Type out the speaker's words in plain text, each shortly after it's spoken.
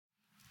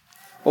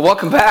Well,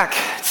 welcome back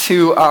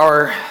to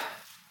our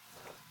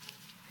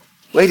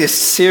latest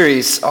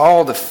series,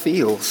 All the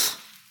Feels.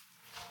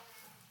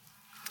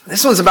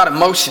 This one's about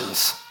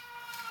emotions.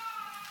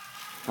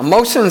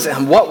 Emotions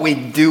and what we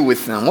do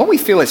with them. What we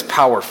feel is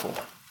powerful,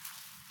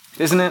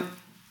 isn't it?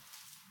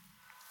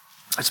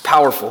 It's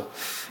powerful.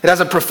 It has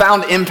a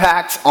profound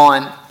impact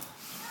on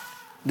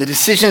the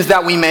decisions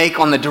that we make,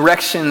 on the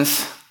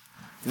directions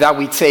that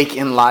we take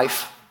in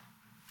life.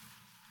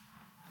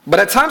 But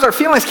at times our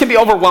feelings can be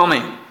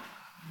overwhelming.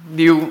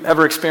 Do you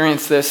ever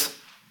experience this?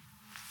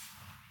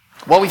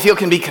 What we feel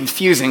can be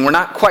confusing. We're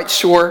not quite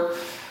sure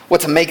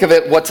what to make of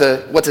it, what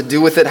to do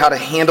with it, how to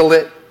handle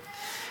it.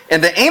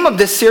 And the aim of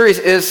this series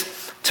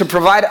is to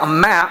provide a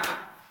map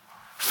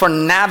for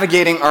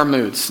navigating our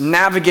moods,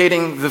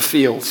 navigating the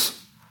feels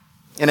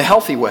in a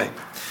healthy way.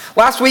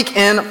 Last week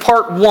in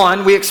part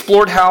 1, we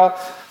explored how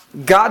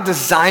God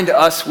designed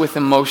us with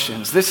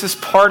emotions. This is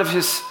part of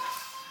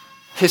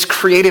his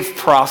creative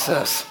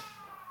process.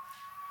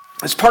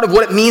 It's part of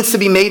what it means to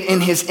be made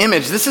in his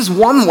image. This is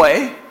one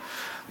way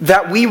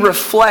that we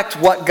reflect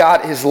what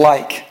God is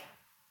like.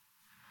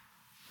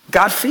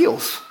 God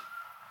feels.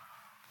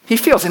 He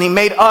feels, and he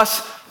made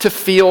us to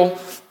feel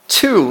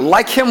too.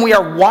 Like him, we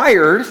are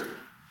wired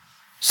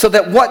so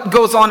that what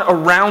goes on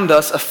around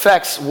us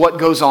affects what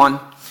goes on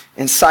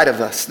inside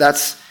of us.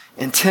 That's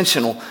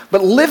intentional.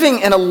 But living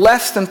in a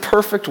less than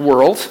perfect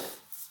world,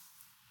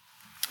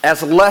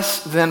 as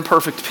less than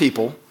perfect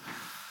people,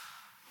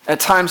 at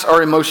times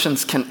our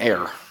emotions can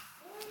err.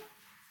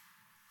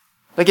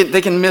 They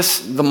can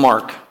miss the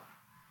mark.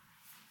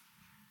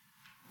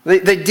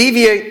 They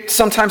deviate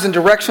sometimes in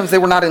directions they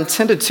were not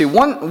intended to.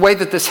 One way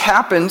that this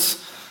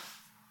happens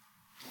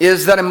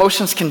is that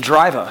emotions can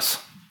drive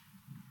us.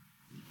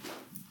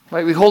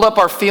 Right? We hold up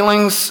our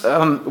feelings,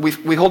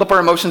 we hold up our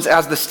emotions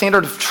as the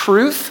standard of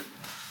truth,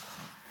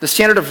 the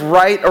standard of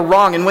right or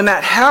wrong. And when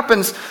that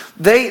happens,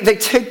 they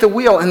take the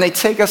wheel and they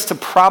take us to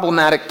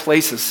problematic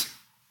places.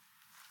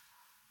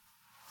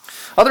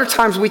 Other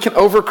times we can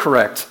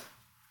overcorrect.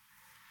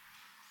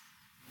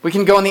 We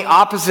can go in the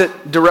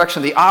opposite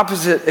direction, the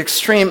opposite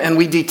extreme, and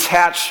we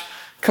detach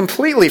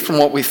completely from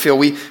what we feel.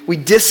 We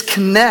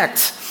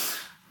disconnect,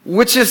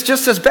 which is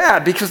just as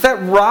bad because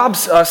that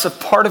robs us of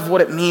part of what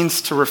it means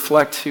to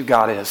reflect who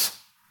God is.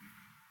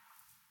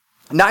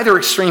 Neither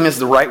extreme is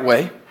the right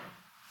way.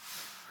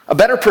 A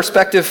better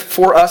perspective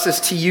for us is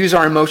to use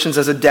our emotions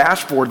as a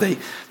dashboard.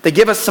 They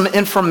give us some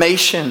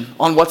information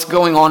on what's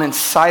going on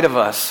inside of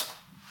us,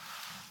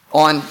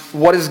 on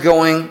what is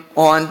going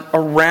on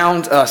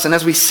around us. And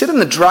as we sit in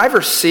the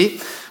driver's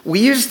seat,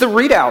 we use the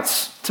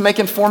readouts to make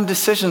informed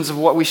decisions of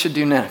what we should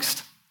do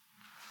next.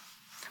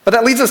 But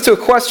that leads us to a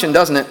question,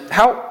 doesn't it?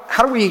 How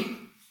do we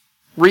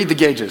read the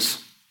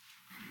gauges?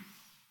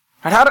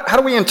 How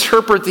do we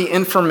interpret the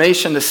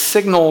information, the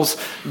signals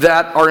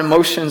that our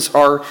emotions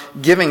are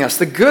giving us?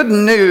 The good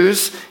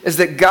news is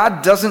that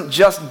God doesn't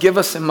just give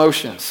us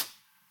emotions,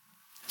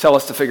 tell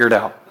us to figure it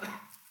out.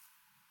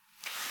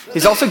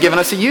 He's also given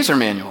us a user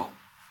manual.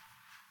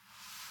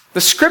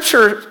 The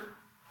scripture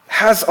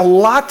has a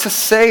lot to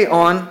say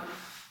on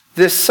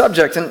this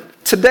subject. And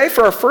today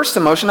for our first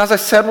emotion, as I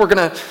said, we're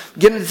going to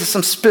get into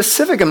some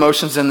specific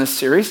emotions in this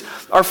series.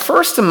 Our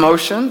first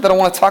emotion that I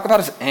want to talk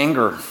about is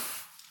anger.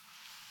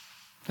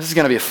 This is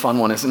going to be a fun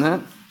one, isn't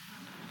it?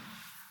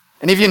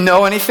 Any of you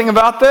know anything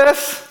about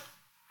this?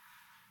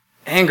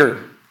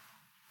 Anger.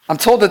 I'm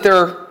told that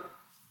there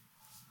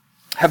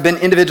have been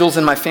individuals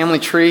in my family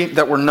tree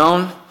that were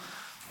known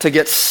to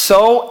get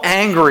so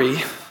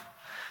angry,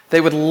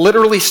 they would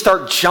literally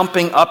start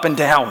jumping up and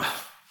down.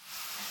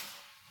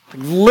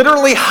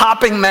 Literally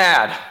hopping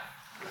mad.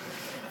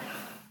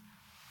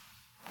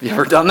 You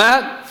ever done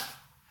that?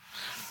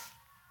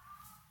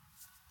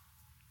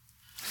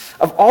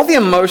 Of all the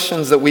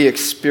emotions that we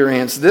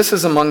experience, this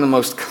is among the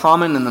most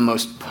common and the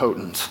most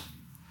potent,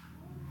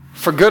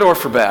 for good or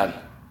for bad.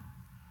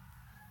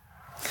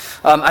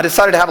 I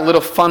decided to have a little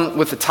fun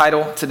with the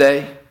title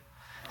today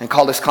and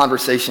call this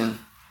conversation,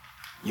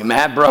 "You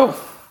mad, bro?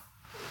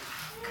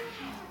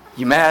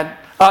 You mad?"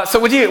 So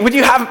would you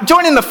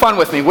join in the fun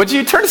with me? Would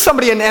you turn to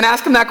somebody and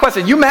ask them that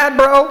question? You mad,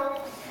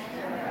 bro?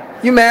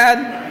 You mad?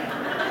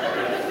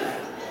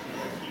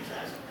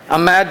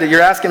 I'm mad that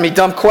you're asking me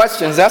dumb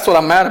questions. That's what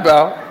I'm mad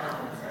about.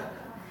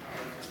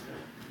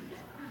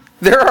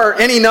 There are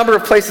any number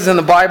of places in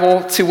the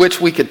Bible to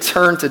which we could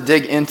turn to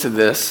dig into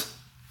this.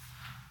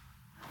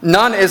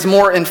 None is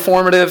more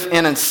informative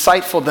and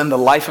insightful than the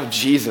life of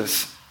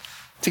Jesus.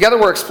 Together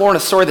we're exploring a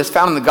story that's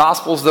found in the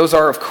Gospels. Those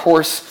are, of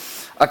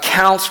course,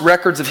 accounts,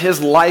 records of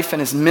his life and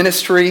his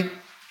ministry.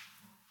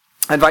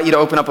 I invite you to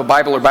open up a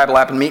Bible or Bible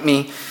app and meet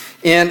me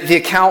in the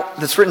account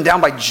that's written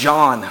down by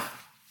John.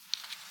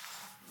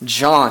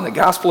 John, the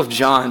Gospel of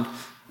John.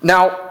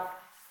 Now,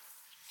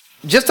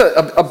 just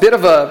a bit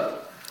of a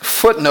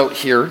footnote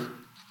here.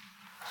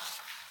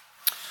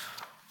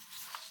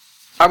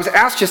 I was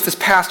asked just this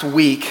past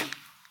week,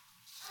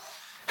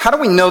 how do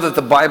we know that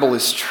the Bible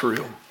is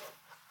true?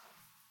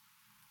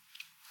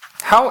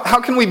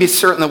 How can we be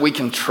certain that we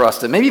can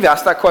trust it? Maybe you've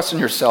asked that question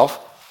yourself.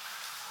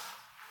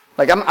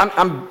 Like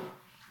I'm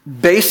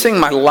basing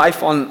my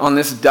life on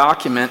this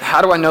document.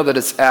 How do I know that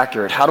it's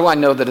accurate? How do I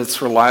know that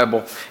it's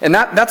reliable? And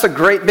that's a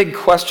great big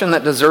question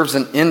that deserves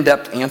an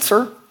in-depth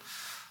answer.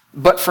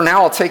 But for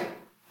now, I'll take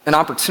an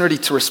opportunity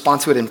to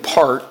respond to it in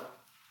part.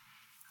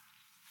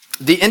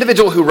 The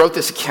individual who wrote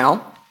this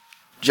account,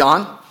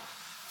 John,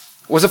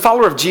 was a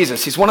follower of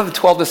Jesus. He's one of the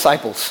 12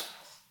 disciples.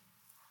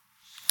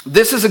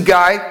 This is a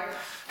guy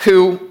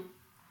who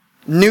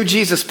knew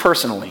Jesus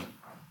personally.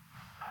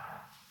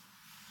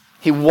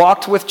 He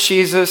walked with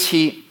Jesus,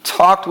 he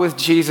talked with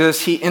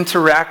Jesus, he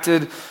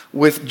interacted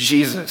with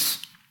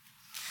Jesus.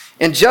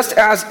 And just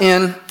as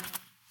in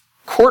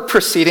court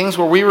proceedings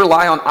where we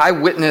rely on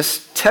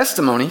eyewitness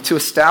testimony to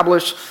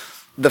establish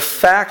the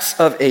facts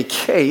of a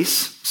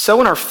case,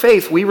 so in our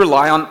faith we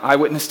rely on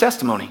eyewitness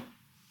testimony.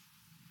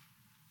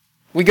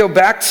 We go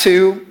back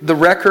to the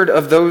record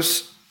of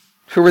those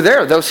who were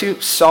there, those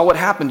who saw what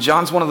happened.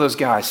 John's one of those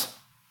guys.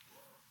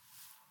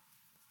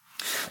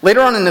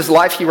 Later on in his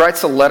life, he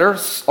writes a letter,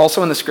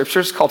 also in the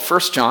scriptures, called 1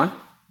 John.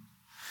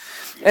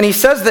 And he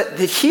says that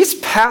he's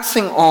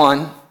passing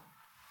on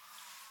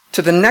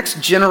to the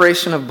next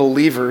generation of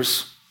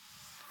believers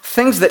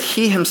things that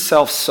he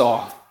himself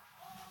saw.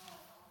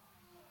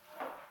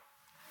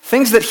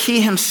 Things that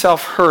he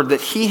himself heard, that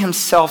he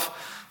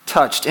himself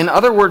touched. In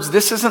other words,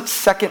 this isn't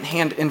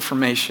secondhand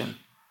information.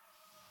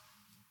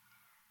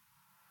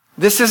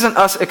 This isn't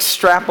us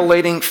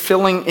extrapolating,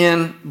 filling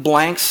in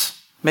blanks,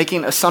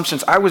 making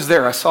assumptions. I was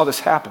there. I saw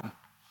this happen.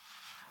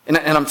 And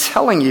I'm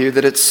telling you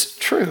that it's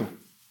true.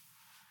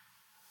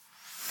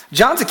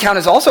 John's account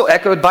is also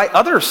echoed by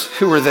others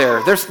who were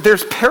there.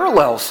 There's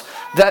parallels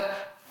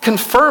that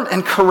confirm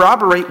and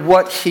corroborate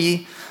what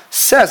he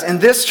says. And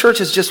this church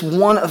is just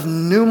one of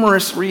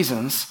numerous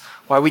reasons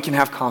why we can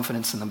have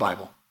confidence in the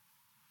Bible.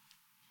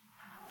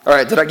 All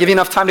right, did I give you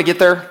enough time to get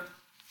there?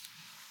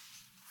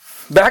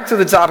 Back to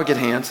the topic at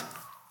hand.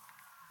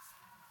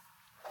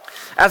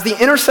 As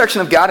the intersection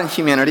of God and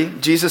humanity,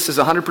 Jesus is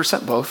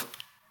 100% both.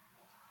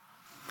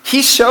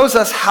 He shows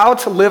us how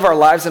to live our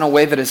lives in a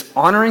way that is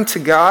honoring to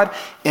God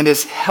and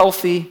is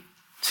healthy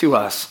to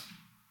us.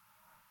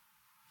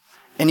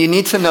 And you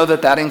need to know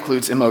that that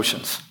includes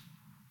emotions.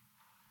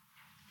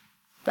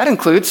 That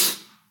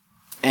includes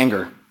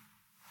anger.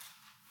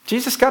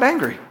 Jesus got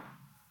angry.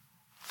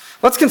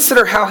 Let's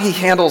consider how he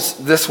handles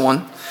this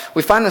one.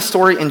 We find this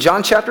story in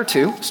John chapter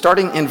 2,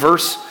 starting in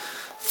verse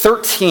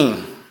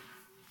 13.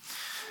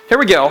 Here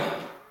we go.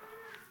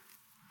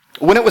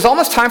 When it was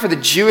almost time for the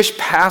Jewish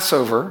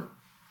Passover,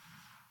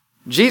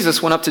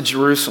 Jesus went up to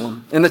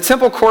Jerusalem. In the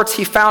temple courts,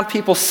 he found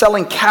people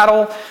selling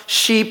cattle,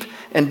 sheep,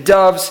 and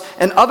doves,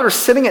 and others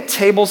sitting at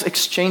tables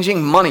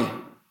exchanging money.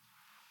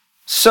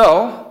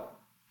 So,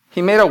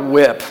 he made a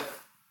whip.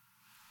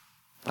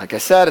 Like I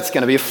said, it's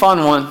going to be a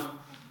fun one.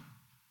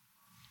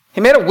 He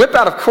made a whip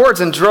out of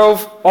cords and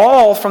drove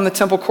all from the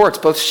temple courts,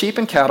 both sheep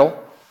and cattle.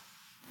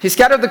 He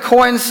scattered the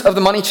coins of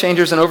the money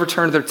changers and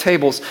overturned their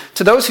tables.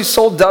 To those who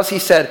sold doves, he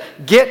said,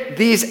 "Get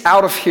these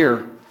out of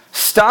here.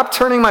 Stop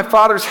turning my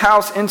Father's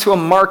house into a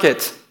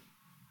market."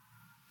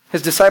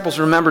 His disciples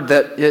remembered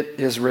that it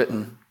is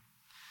written,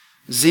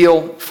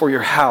 "Zeal for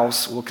your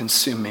house will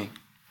consume me."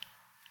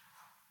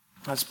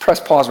 Let's press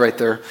pause right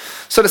there.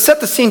 So to set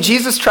the scene,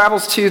 Jesus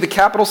travels to the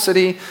capital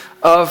city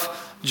of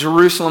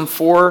Jerusalem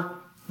for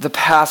the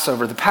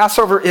Passover. The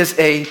Passover is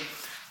a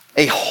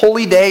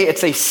holy day.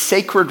 It's a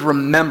sacred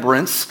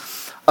remembrance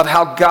of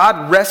how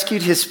God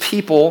rescued his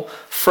people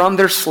from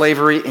their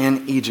slavery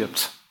in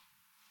Egypt.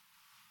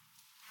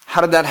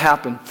 How did that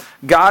happen?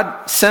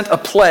 God sent a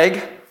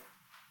plague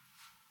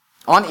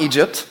on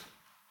Egypt.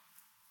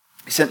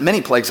 He sent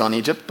many plagues on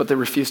Egypt, but they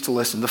refused to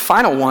listen. The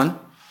final one,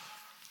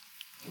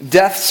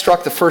 death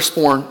struck the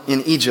firstborn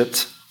in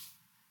Egypt,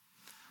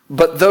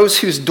 but those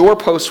whose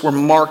doorposts were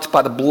marked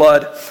by the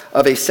blood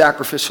of a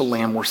sacrificial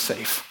lamb were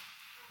safe.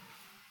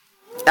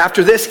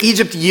 After this,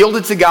 Egypt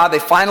yielded to God. They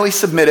finally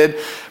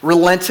submitted,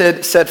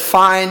 relented, said,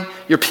 "Fine,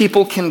 your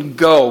people can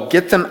go.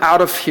 Get them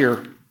out of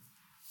here."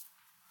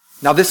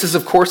 Now, this is,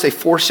 of course, a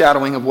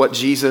foreshadowing of what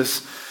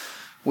Jesus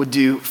would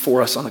do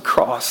for us on the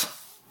cross.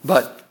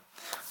 But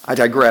I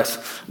digress.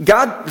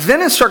 God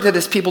then instructed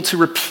his people to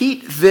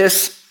repeat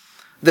this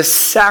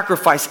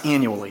sacrifice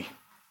annually.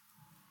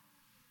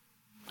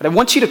 But I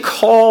want you to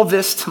call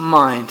this to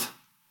mind.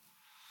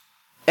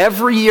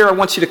 Every year, I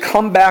want you to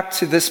come back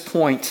to this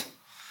point.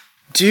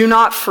 Do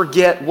not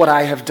forget what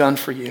I have done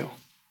for you.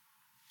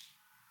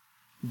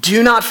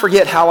 Do not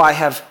forget how I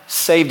have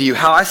saved you,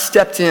 how I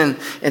stepped in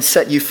and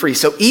set you free.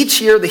 So each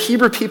year, the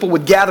Hebrew people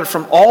would gather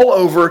from all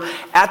over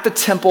at the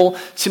temple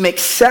to make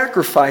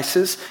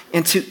sacrifices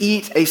and to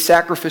eat a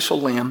sacrificial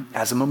lamb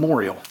as a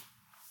memorial.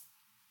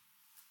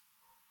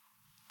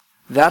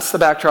 That's the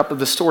backdrop of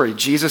the story.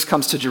 Jesus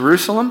comes to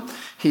Jerusalem.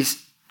 He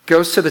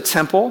goes to the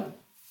temple,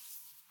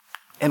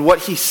 and what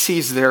he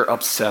sees there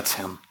upsets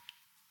him.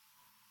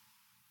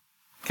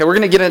 Okay, we're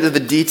going to get into the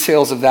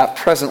details of that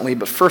presently,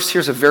 but first,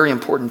 here's a very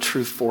important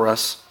truth for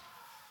us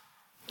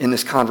in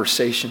this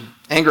conversation.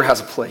 Anger has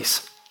a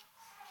place.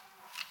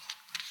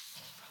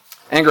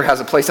 Anger has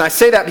a place. And I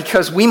say that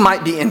because we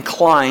might be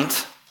inclined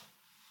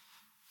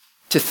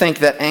to think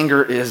that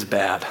anger is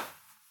bad.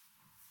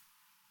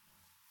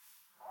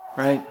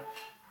 Right?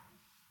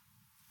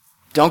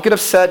 Don't get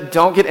upset.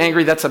 Don't get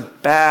angry. That's a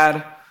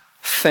bad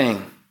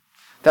thing.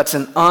 That's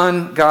an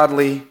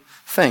ungodly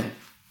thing.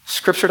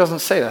 Scripture doesn't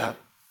say that.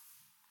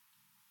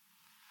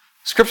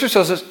 Scripture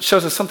shows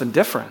us something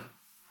different.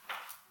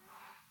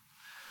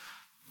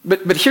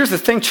 But here's the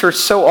thing, church.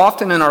 So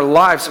often in our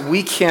lives,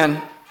 we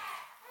can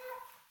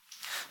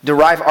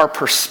derive our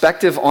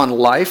perspective on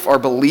life, our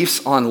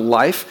beliefs on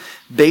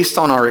life, based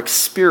on our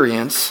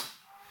experience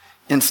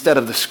instead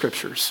of the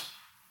Scriptures.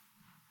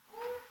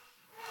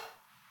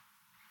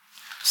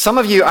 Some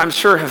of you, I'm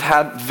sure, have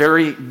had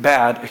very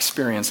bad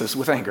experiences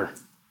with anger.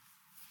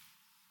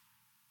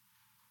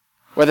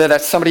 Whether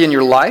that's somebody in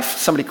your life,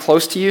 somebody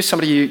close to you,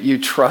 somebody you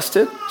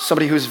trusted,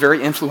 somebody who's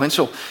very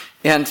influential,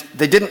 and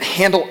they didn't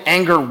handle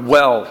anger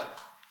well.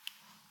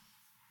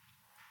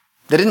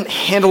 They didn't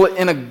handle it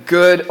in a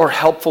good or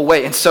helpful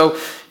way. And so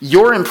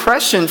your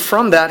impression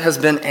from that has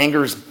been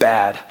anger's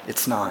bad.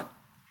 It's not.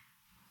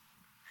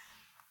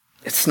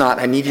 It's not.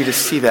 I need you to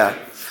see that.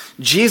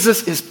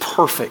 Jesus is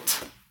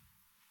perfect.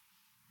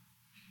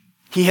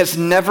 He has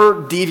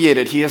never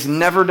deviated. He has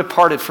never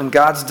departed from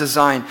God's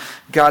design,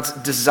 God's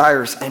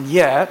desires, and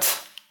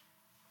yet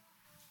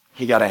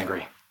he got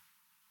angry.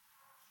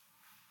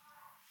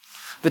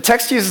 The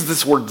text uses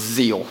this word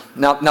zeal.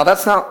 Now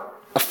that's not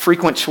a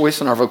frequent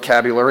choice in our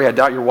vocabulary. I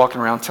doubt you're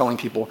walking around telling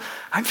people,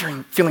 I'm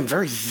feeling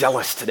very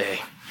zealous today.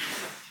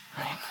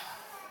 Right?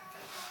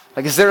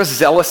 Like, is there a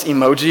zealous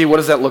emoji? What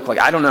does that look like?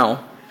 I don't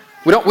know.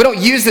 We don't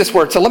use this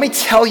word. So let me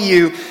tell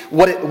you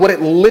what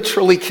it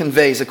literally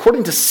conveys.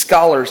 According to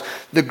scholars,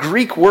 the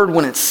Greek word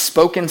when it's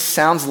spoken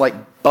sounds like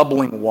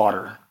bubbling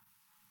water.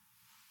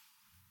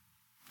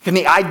 And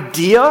the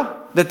idea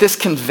that this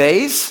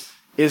conveys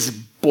is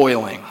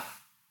boiling.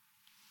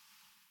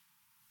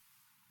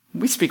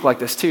 We speak like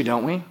this too,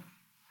 don't we?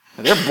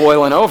 They're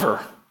boiling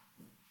over.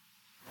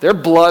 Their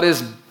blood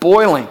is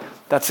boiling.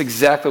 That's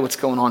exactly what's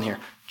going on here.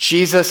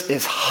 Jesus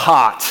is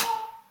hot.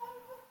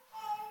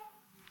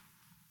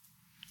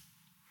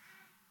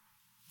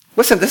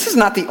 Listen, this is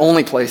not the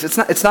only place.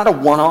 It's not a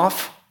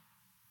one-off.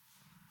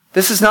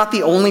 This is not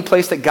the only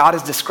place that God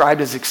is described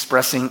as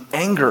expressing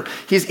anger.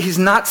 He's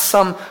not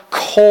some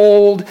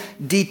cold,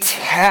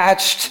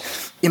 detached,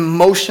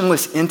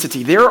 emotionless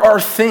entity. There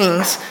are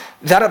things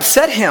that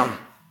upset him.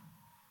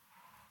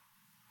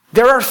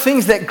 There are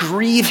things that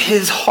grieve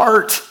his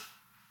heart.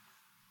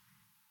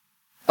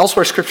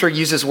 Elsewhere, Scripture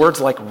uses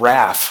words like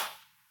wrath.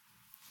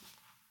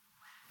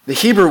 The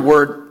Hebrew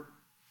word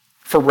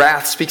for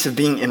wrath speaks of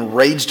being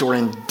enraged or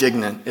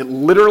indignant. It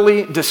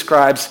literally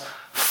describes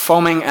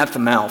foaming at the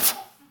mouth.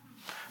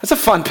 That's a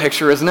fun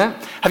picture, isn't it?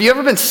 Have you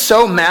ever been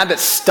so mad that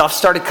stuff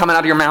started coming out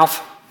of your mouth?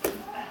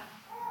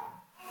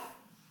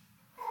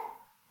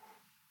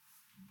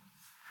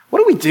 What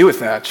do we do with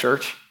that,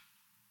 church?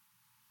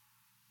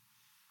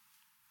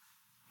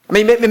 I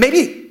mean,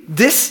 maybe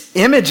this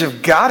image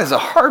of God is a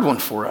hard one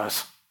for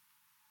us.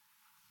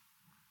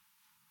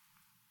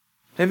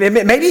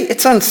 Maybe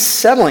it's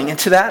unsettling, and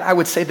to that I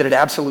would say that it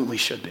absolutely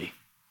should be.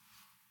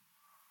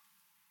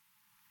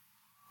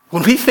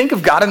 When we think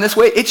of God in this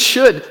way, it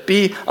should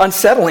be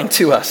unsettling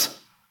to us.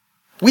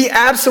 We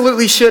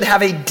absolutely should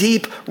have a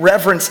deep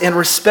reverence and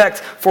respect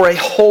for a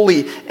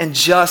holy and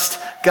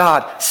just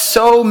God.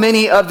 So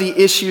many of the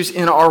issues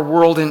in our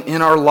world and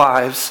in our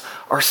lives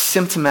are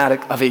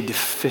symptomatic of a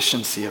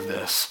deficiency of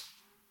this.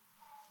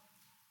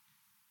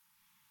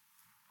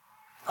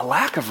 A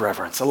lack of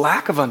reverence, a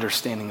lack of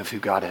understanding of who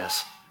God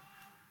is.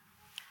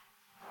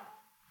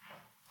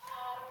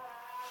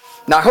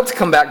 Now, I hope to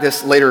come back to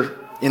this later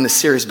in the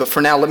series, but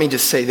for now, let me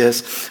just say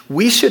this.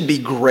 We should be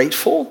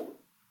grateful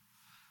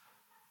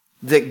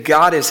that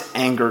God is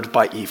angered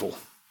by evil.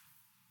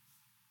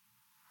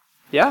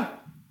 Yeah.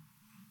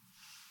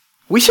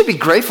 We should be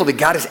grateful that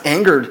God is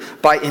angered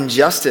by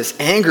injustice,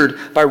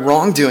 angered by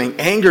wrongdoing,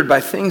 angered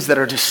by things that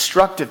are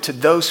destructive to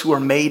those who are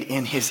made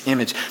in his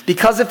image.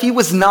 Because if he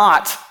was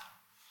not,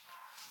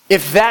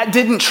 if that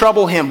didn't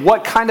trouble him,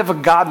 what kind of a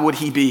God would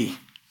he be?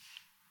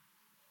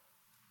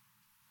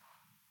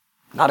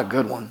 Not a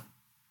good one.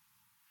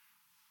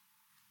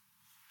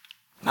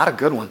 Not a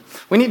good one.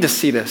 We need to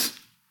see this.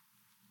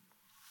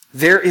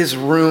 There is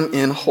room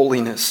in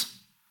holiness.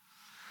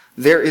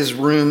 There is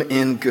room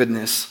in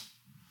goodness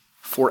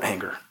for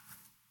anger.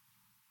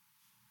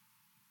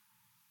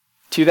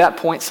 To that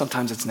point,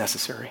 sometimes it's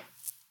necessary.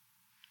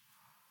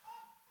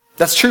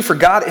 That's true for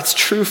God. It's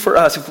true for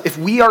us. If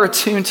we are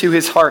attuned to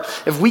his heart,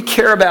 if we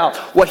care about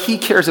what he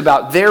cares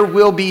about, there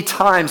will be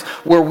times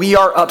where we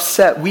are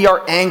upset, we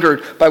are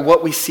angered by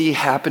what we see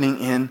happening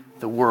in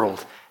the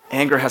world.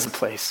 Anger has a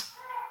place.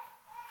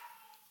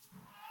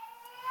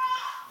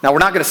 Now, we're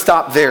not going to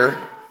stop there.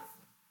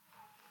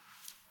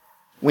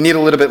 We need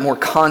a little bit more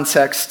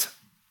context,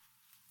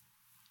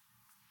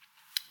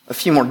 a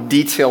few more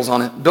details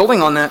on it.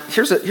 Building on that,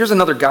 here's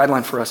another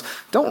guideline for us.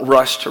 Don't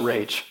rush to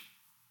rage.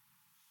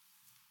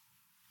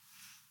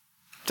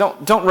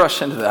 Don't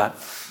rush into that.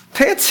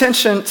 Pay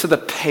attention to the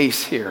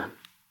pace here.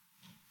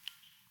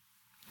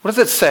 What does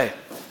it say?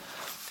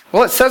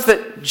 Well, it says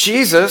that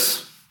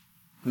Jesus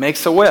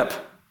makes a whip.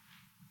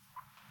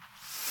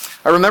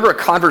 I remember a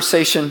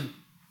conversation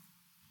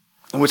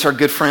in which our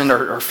good friend,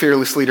 our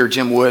fearless leader,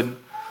 Jim Wood,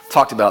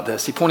 talked about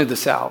this. He pointed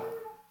this out.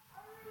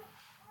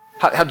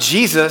 How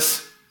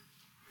Jesus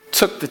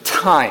took the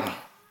time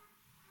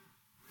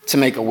to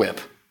make a whip.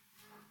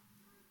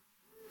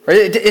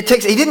 Right? He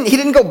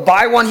didn't go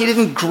buy one. He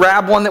didn't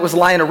grab one that was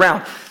lying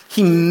around.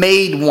 He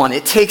made one.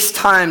 It takes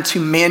time to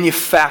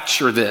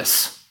manufacture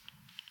this.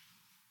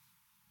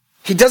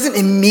 He doesn't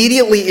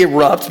immediately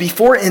erupt.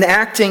 Before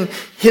enacting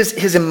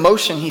his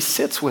emotion, he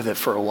sits with it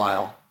for a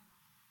while.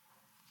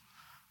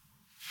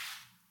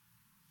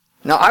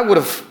 Now, I would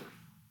have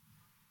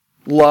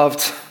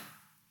loved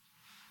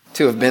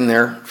to have been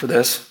there for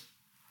this.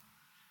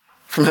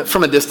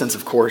 From a distance,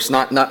 of course,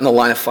 not in the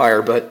line of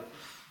fire, but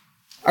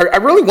I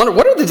really wonder,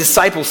 what are the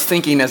disciples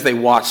thinking as they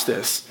watch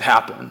this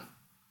happen?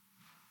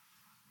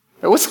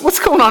 What's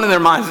going on in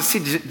their minds? I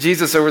see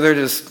Jesus over there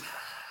just,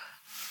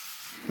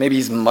 maybe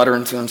he's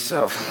muttering to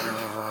himself.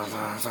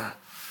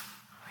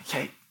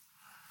 Okay,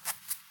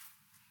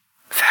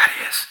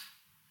 Thaddeus,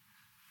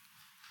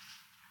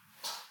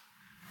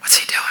 what's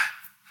he doing?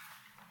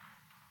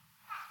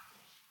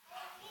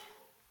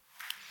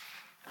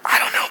 I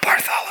don't know,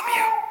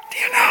 Bartholomew. Do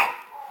you know?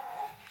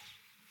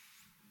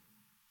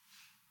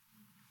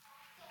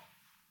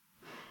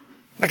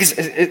 Like,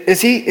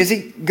 is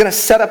he going to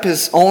set up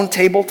his own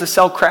table to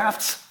sell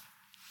crafts?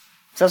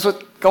 That's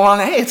what's going on.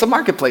 Hey, it's a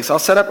marketplace. I'll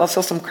sell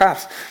some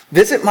crafts.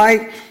 Visit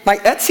my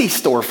Etsy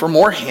store for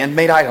more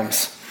handmade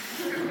items.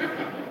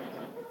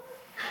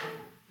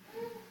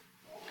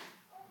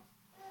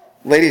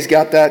 Ladies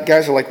got that.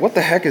 Guys are like, what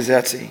the heck is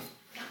Etsy?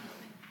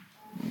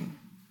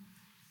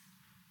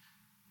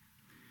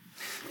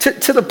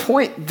 To the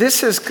point,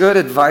 this is good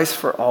advice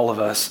for all of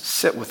us.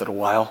 Sit with it a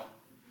while.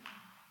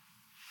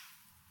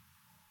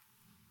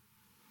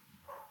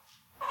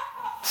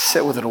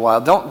 Sit with it a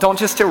while. Don't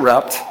just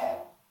erupt.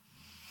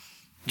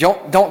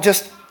 Don't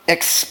just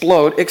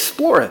explode.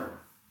 Explore it.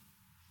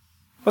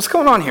 What's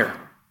going on here?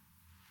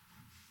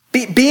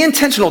 Be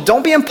intentional.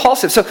 Don't be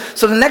impulsive. So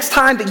the next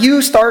time that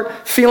you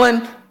start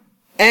feeling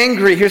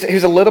angry,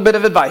 here's a little bit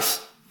of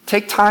advice.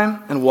 Take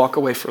time and walk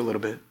away for a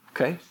little bit,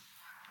 okay?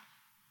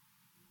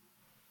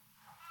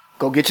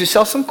 Go get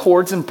yourself some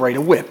cords and braid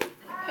a whip.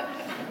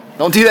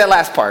 Don't do that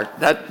last part.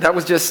 That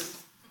was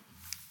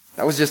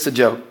just a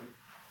joke.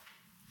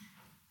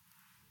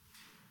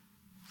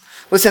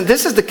 Listen,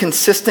 this is the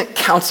consistent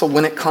counsel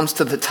when it comes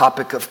to the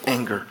topic of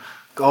anger.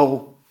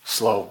 Go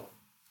slow.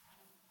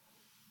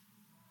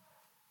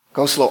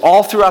 Go slow.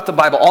 All throughout the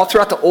Bible, all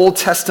throughout the Old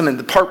Testament,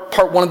 the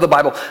part one of the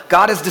Bible,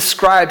 God is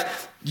described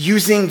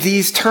using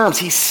these terms.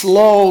 He's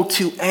slow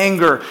to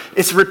anger.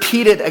 It's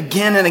repeated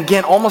again and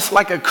again, almost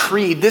like a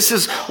creed. This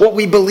is what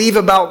we believe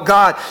about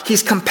God.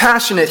 He's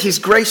compassionate. He's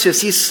gracious.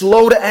 He's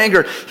slow to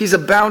anger. He's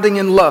abounding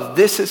in love.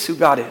 This is who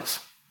God is.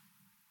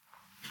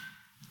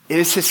 It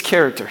is his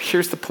character.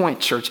 Here's the point,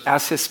 church.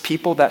 As his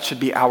people, that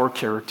should be our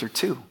character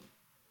too.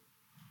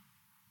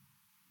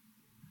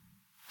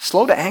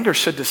 Slow to anger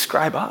should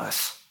describe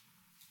us.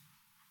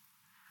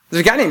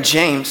 There's a guy named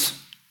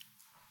James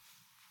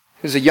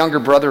who's a younger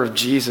brother of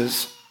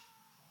Jesus.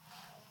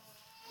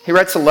 He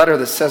writes a letter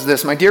that says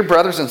this: "My dear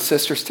brothers and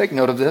sisters, take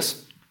note of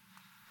this.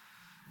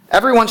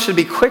 Everyone should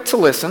be quick to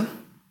listen,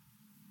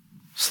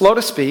 slow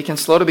to speak, and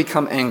slow to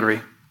become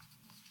angry."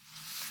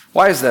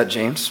 Why is that,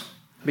 James?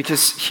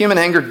 Because human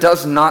anger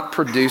does not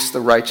produce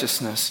the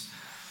righteousness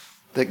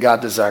that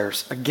God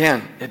desires.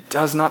 Again, it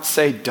does not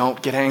say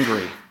don't get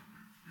angry. It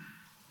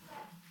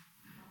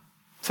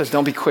says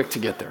don't be quick to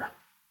get there.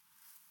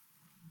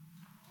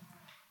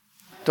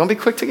 Don't be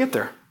quick to get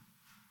there.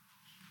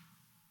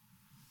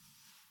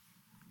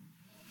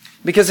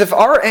 Because if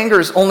our anger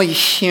is only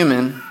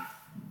human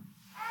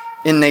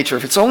in nature,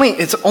 if it's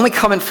only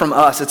coming from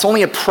us, it's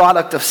only a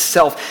product of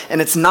self,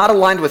 and it's not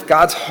aligned with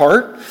God's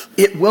heart,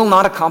 it will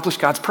not accomplish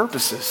God's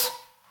purposes.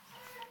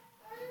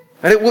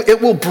 And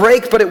it will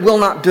break, but it will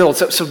not build.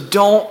 So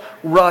don't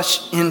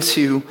rush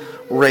into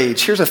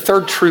rage. Here's a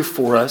third truth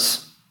for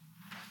us.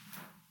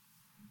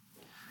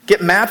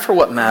 Get mad for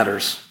what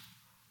matters.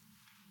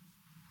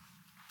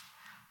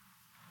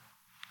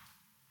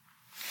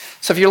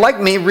 So if you're like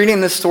me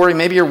reading this story,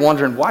 maybe you're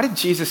wondering, why did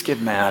Jesus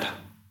get mad?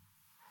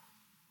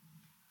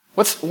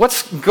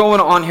 What's going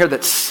on here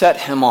that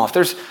set him off?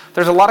 There's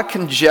a lot of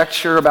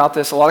conjecture about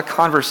this, a lot of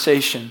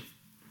conversation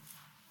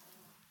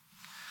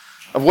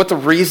of what the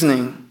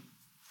reasoning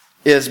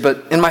is.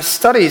 But in my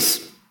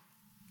studies,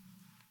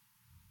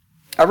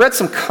 I read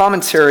some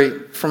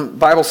commentary from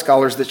Bible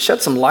scholars that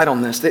shed some light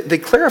on this. They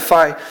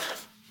clarify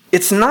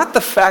it's not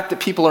the fact that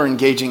people are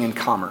engaging in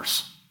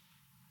commerce,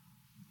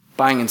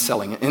 buying and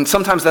selling. And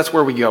sometimes that's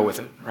where we go with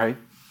it, right?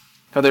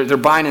 They're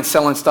buying and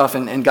selling stuff,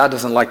 and God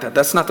doesn't like that.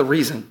 That's not the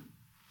reason.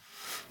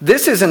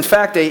 This is, in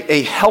fact,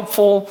 a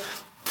helpful,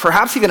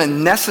 perhaps even a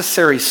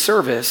necessary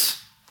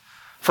service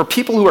for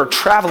people who are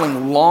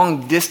traveling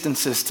long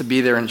distances to be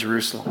there in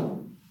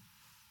Jerusalem.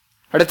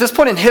 Right, at this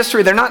point in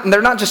history, they're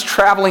not just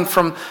traveling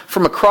from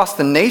across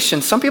the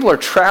nation. Some people are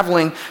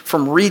traveling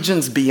from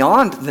regions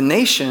beyond the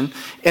nation,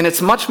 and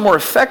it's much more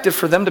effective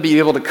for them to be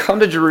able to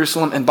come to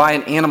Jerusalem and buy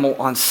an animal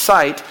on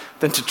site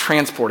than to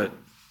transport it.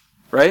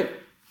 Right?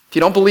 If you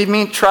don't believe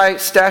me, try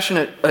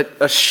stashing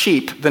a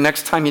sheep the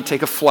next time you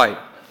take a flight.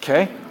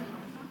 Okay?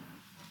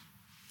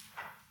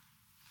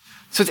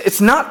 So it's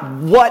not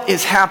what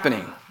is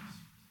happening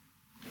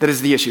that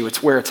is the issue.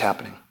 It's where it's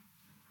happening.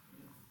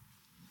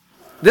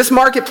 This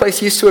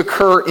marketplace used to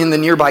occur in the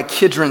nearby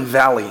Kidron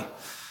Valley,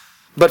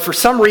 but for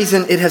some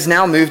reason it has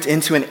now moved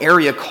into an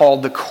area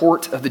called the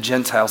Court of the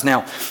Gentiles.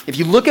 Now, if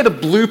you look at a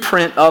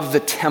blueprint of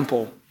the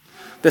temple,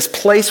 this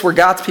place where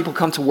God's people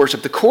come to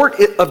worship, the Court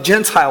of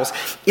Gentiles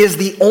is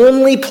the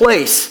only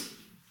place,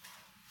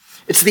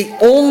 it's the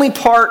only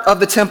part of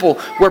the temple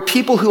where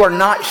people who are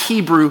not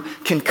Hebrew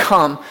can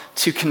come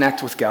to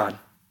connect with God.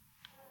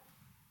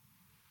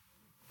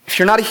 If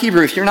you're not a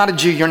Hebrew, if you're not a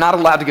Jew, you're not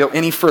allowed to go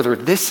any further.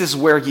 This is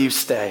where you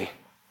stay.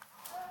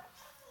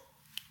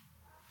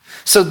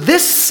 So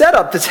this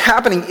setup that's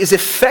happening is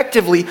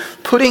effectively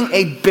putting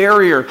a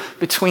barrier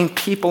between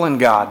people and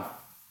God.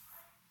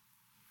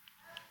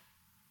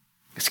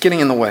 It's getting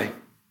in the way.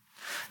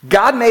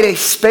 God made a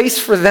space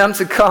for them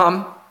to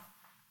come,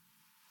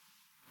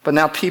 but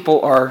now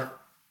people are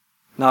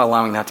not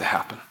allowing that to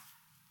happen.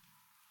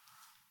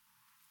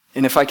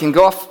 And if I can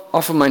go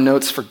off of my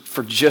notes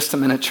for just a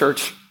minute,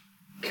 church,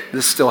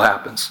 this still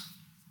happens.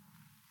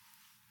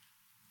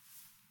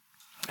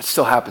 It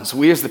still happens.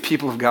 We as the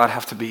people of God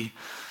have to be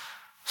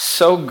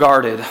so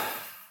guarded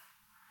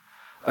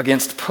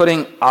against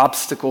putting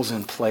obstacles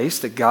in place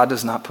that God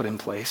does not put in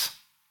place,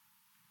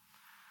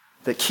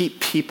 that keep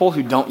people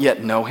who don't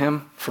yet know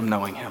him from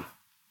knowing him.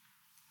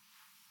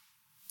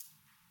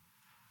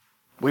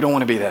 We don't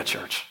want to be that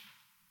church.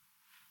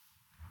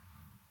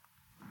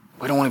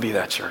 We don't want to be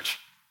that church.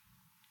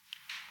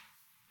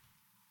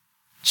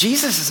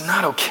 Jesus is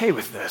not okay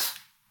with this.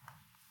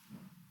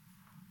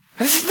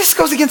 This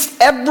goes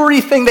against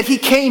everything that he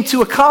came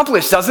to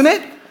accomplish, doesn't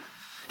it?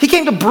 He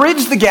came to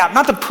bridge the gap,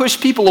 not to push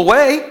people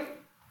away.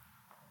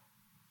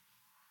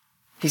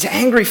 He's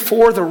angry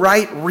for the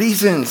right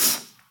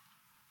reasons.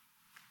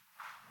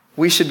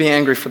 We should be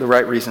angry for the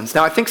right reasons.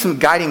 Now, I think some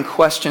guiding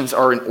questions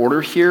are in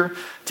order here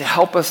to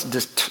help us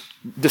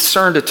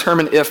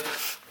determine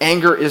if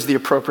anger is the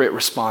appropriate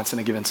response in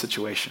a given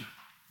situation.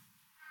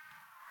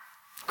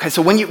 Okay,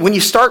 so when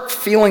you start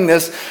feeling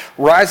this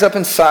rise up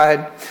inside,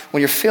 when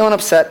you're feeling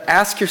upset,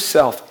 ask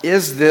yourself,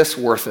 is this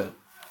worth it?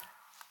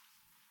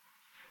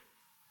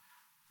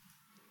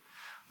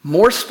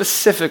 More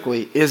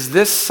specifically, is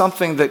this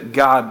something that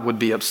God would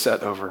be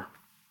upset over?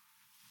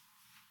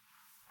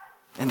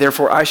 And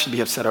therefore I should be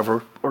upset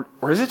over,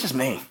 or is it just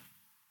me?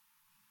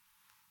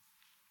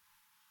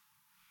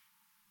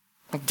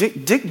 Like,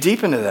 dig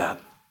deep into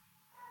that.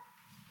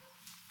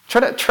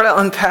 Try to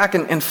unpack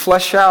and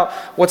flesh out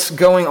what's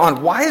going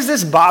on. Why is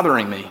this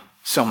bothering me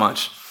so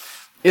much?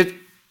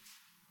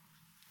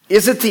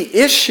 Is it the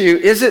issue?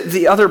 Is it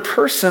the other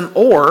person?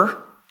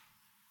 Or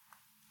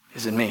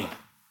is it me?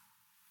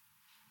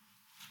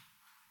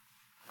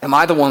 Am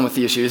I the one with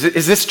the issue?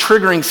 Is this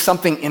triggering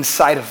something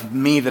inside of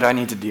me that I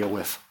need to deal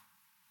with?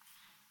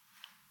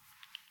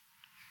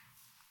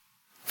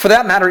 For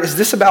that matter, is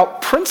this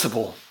about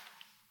principle?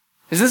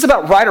 Is this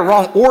about right or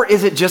wrong? Or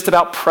is it just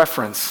about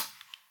preference?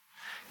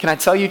 Can I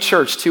tell you,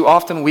 church, too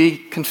often we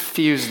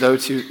confuse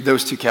those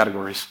two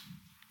categories.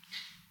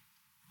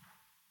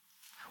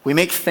 We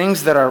make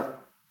things that are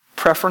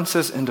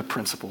preferences into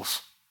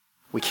principles.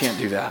 We can't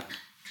do that.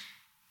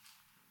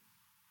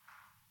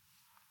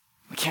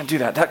 We can't do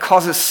that. That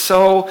causes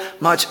so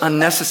much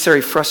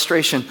unnecessary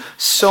frustration,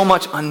 so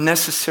much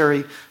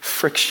unnecessary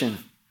friction.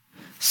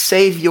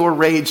 Save your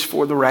rage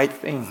for the right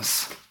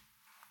things.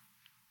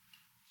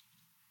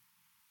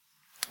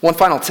 One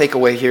final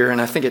takeaway here, and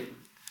I think it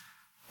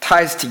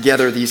ties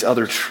together these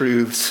other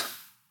truths.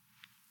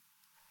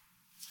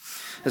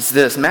 It's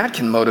this: mad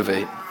can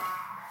motivate.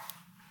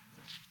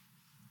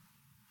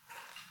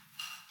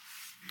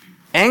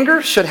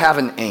 Anger should have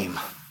an aim.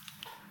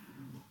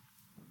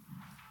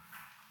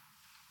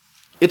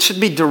 It should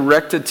be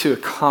directed to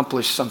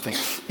accomplish something.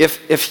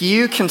 If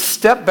you can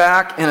step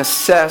back and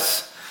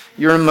assess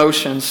your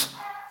emotions,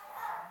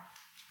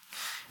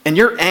 and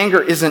your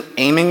anger isn't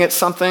aiming at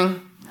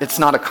something, it's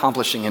not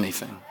accomplishing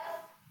anything.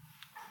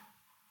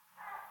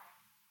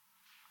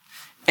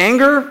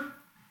 Anger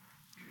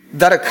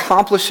that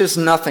accomplishes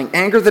nothing,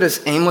 anger that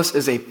is aimless,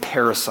 is a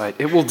parasite.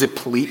 It will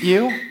deplete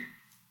you.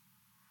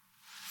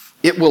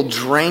 It will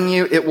drain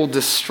you. It will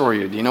destroy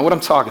you. Do you know what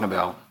I'm talking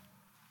about?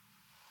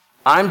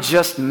 I'm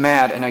just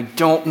mad and I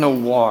don't know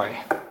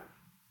why.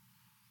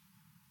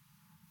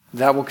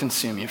 That will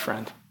consume you,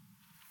 friend.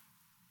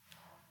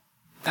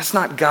 That's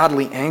not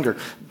godly anger.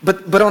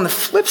 But on the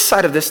flip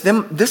side of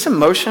this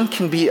emotion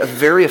can be a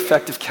very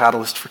effective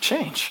catalyst for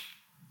change.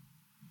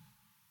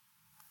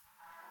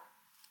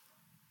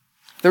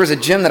 There was a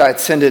gym that I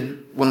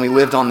attended when we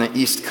lived on the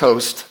East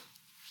Coast.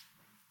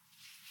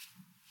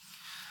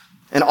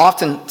 And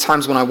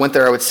oftentimes when I went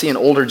there, I would see an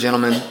older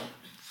gentleman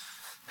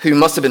who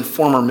must have been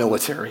former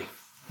military.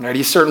 Right?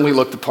 He certainly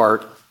looked the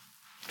part,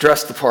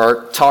 dressed the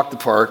part, talked the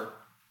part.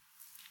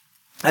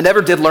 I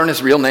never did learn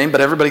his real name,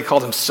 but everybody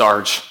called him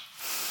Sarge.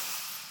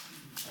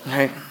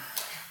 Right?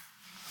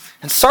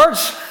 And Sarge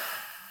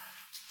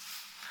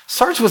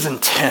was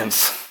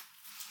intense.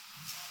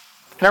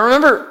 And I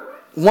remember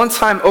one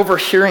time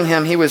overhearing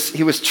him, he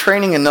was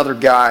training another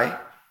guy.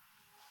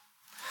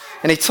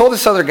 And he told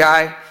this other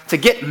guy to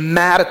get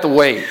mad at the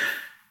weight.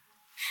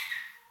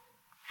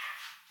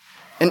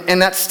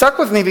 And that stuck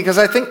with me because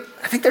I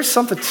think there's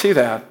something to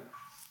that.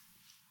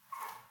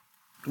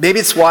 Maybe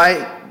it's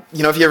why,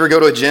 if you ever go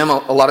to a gym,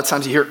 a lot of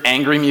times you hear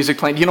angry music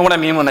playing. Do you know what I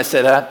mean when I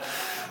say that?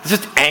 It's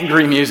just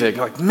angry music.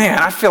 Like, man,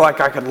 I feel like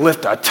I could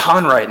lift a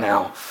ton right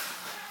now.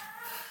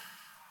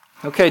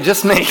 Okay,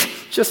 just me.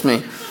 Just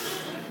me.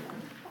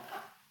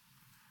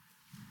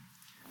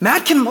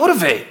 Mad can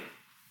motivate.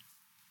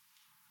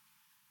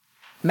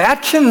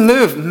 Mad can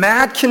move.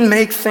 Mad can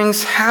make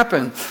things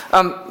happen.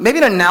 Maybe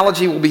an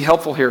analogy will be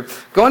helpful here.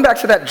 Going back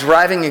to that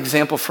driving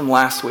example from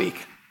last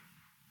week.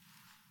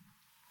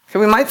 Okay,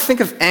 we might think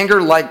of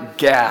anger like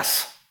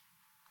gas.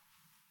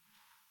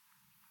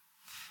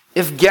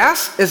 If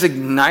gas is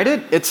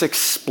ignited, it's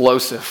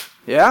explosive.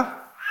 Yeah?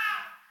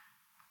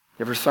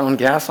 You ever thrown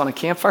gas on a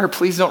campfire?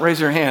 Please don't raise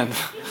your hand.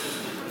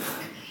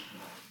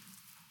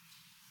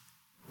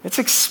 It's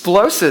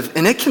explosive,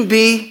 and it can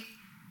be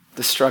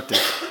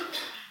destructive.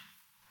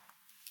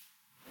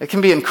 It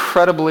can be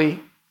incredibly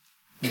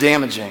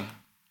damaging.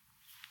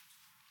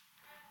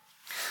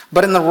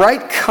 But in the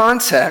right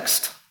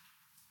context,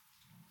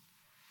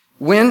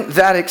 when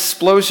that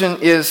explosion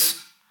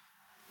is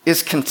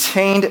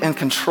contained and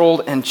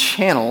controlled and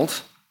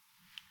channeled,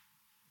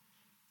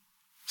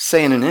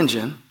 say in an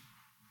engine,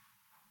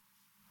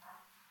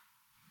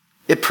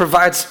 it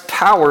provides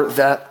power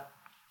that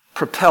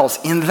propels.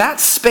 In that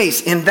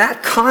space, in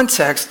that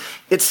context,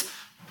 it's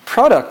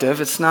productive,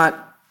 it's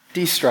not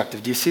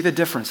destructive. Do you see the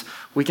difference?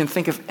 We can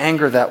think of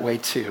anger that way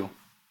too.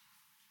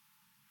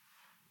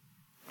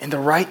 In the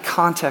right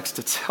context,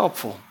 it's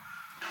helpful.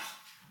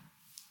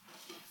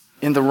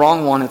 In the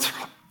wrong one,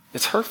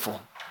 it's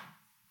hurtful.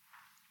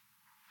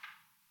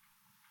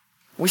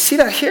 We see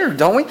that here,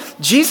 don't we?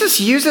 Jesus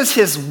uses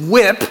his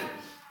whip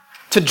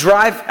to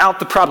drive out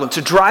the problem,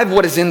 to drive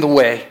what is in the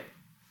way,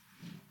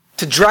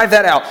 to drive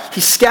that out.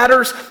 He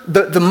scatters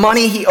the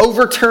money, he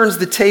overturns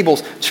the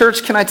tables.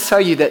 Church, can I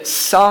tell you that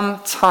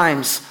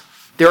sometimes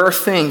there are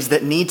things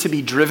that need to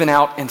be driven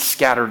out and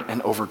scattered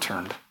and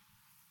overturned.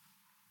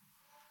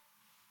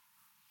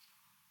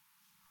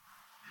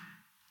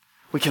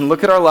 We can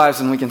look at our lives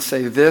and we can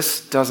say,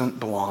 this doesn't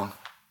belong.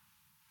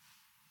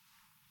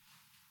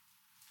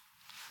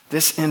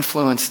 This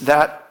influence,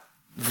 that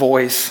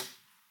voice,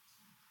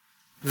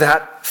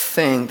 that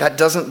thing, that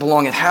doesn't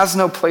belong. It has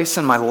no place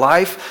in my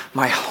life,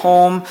 my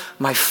home,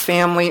 my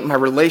family, my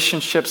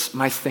relationships,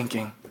 my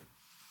thinking.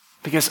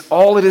 Because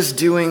all it is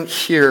doing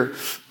here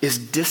is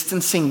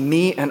distancing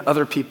me and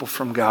other people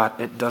from God.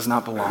 It does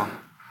not belong.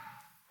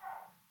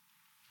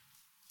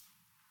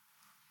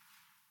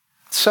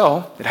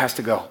 So, it has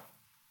to go.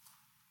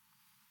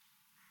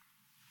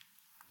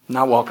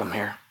 Not welcome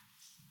here.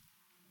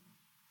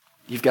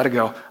 You've got to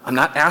go. I'm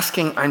not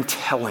asking, I'm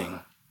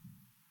telling.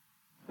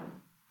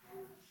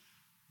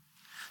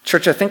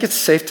 Church, I think it's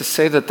safe to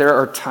say that there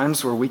are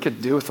times where we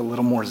could do with a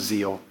little more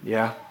zeal,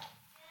 yeah?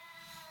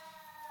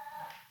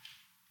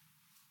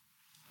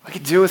 We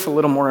could do with a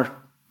little more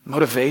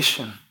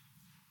motivation.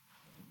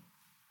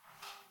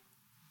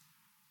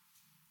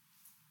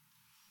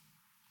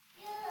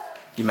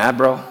 You mad,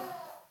 bro?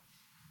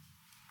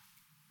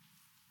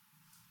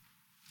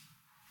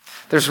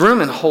 There's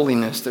room in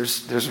holiness,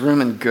 there's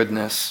room in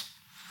goodness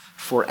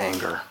for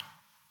anger.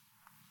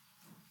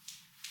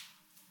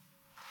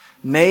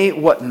 May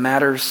what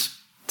matters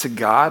to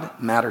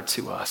God matter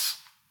to us.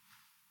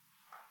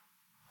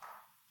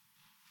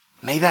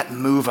 May that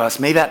move us,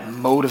 may that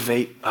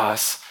motivate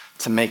us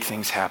to make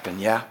things happen,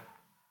 yeah?